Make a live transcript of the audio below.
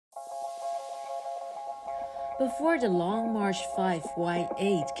before the Long March 5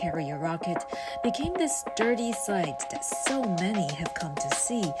 Y-8 carrier rocket became this sturdy sight that so many have come to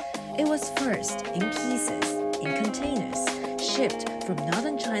see, it was first in pieces, in containers, shipped from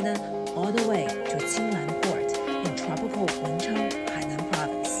northern China all the way to Chang'e port in tropical Wenchang, Hainan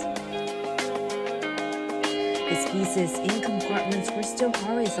province. Its pieces in compartments were still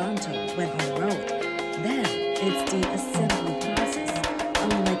horizontal when on road. Then it's the assembly process,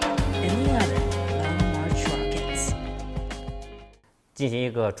 unlike any other Long March rockets. 进行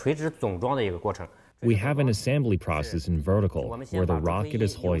一个垂直总装的一个过程。 We have an assembly process in vertical, where the rocket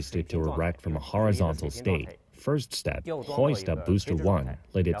is hoisted to erect from a horizontal state. First step, hoist up booster 1,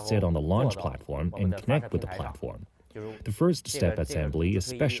 let it sit on the launch platform and connect with the platform. The first step assembly is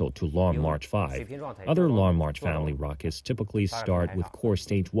special to Long March 5. Other Long March family rockets typically start with core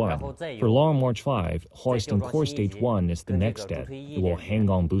stage 1. For Long March 5, hoisting core stage 1 is the next step. It will hang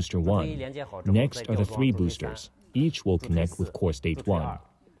on booster 1. Next are the 3 boosters. Each will connect with core stage 1.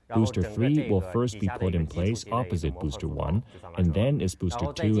 Booster 3 will first be put in place opposite booster 1, and then is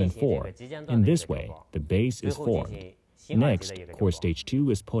booster 2 and 4. In this way, the base is formed. Next, core stage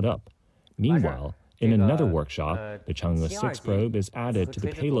 2 is put up. Meanwhile, in another workshop, the Chang'e 6 probe is added to the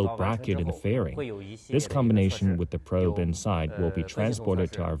payload bracket in the fairing. This combination with the probe inside will be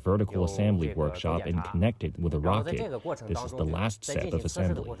transported to our vertical assembly workshop and connected with the rocket. This is the last step of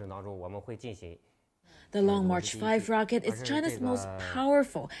assembly. The Long March 5 rocket is China's most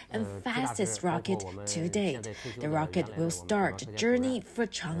powerful and fastest rocket to date. The rocket will start the journey for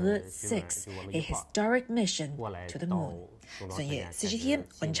Chang'e 6, a historic mission to the moon. 孙烨 CGTN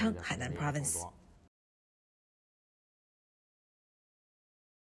文昌海南 Province。